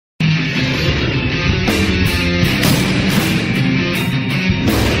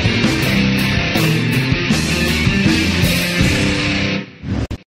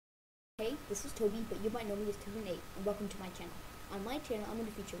2008 and welcome to my channel. On my channel I'm going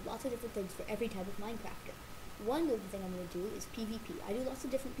to feature lots of different things for every type of Minecrafter. One of the thing I'm going to do is PvP. I do lots of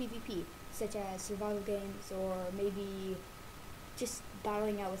different PvP, such as survival games or maybe just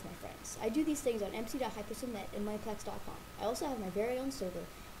battling out with my friends. I do these things on mc.hypixel.net and mineplex.com. I also have my very own server,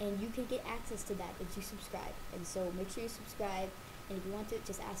 and you can get access to that if you subscribe. And so make sure you subscribe, and if you want to,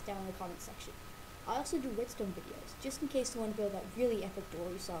 just ask down in the comment section. I also do redstone videos, just in case you want to build that really epic door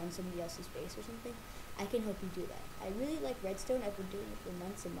you saw in somebody else's base or something. I can help you do that. I really like redstone. I've been doing it for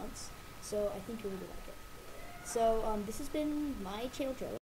months and months, so I think you'll really like it. So this has been my channel trailer.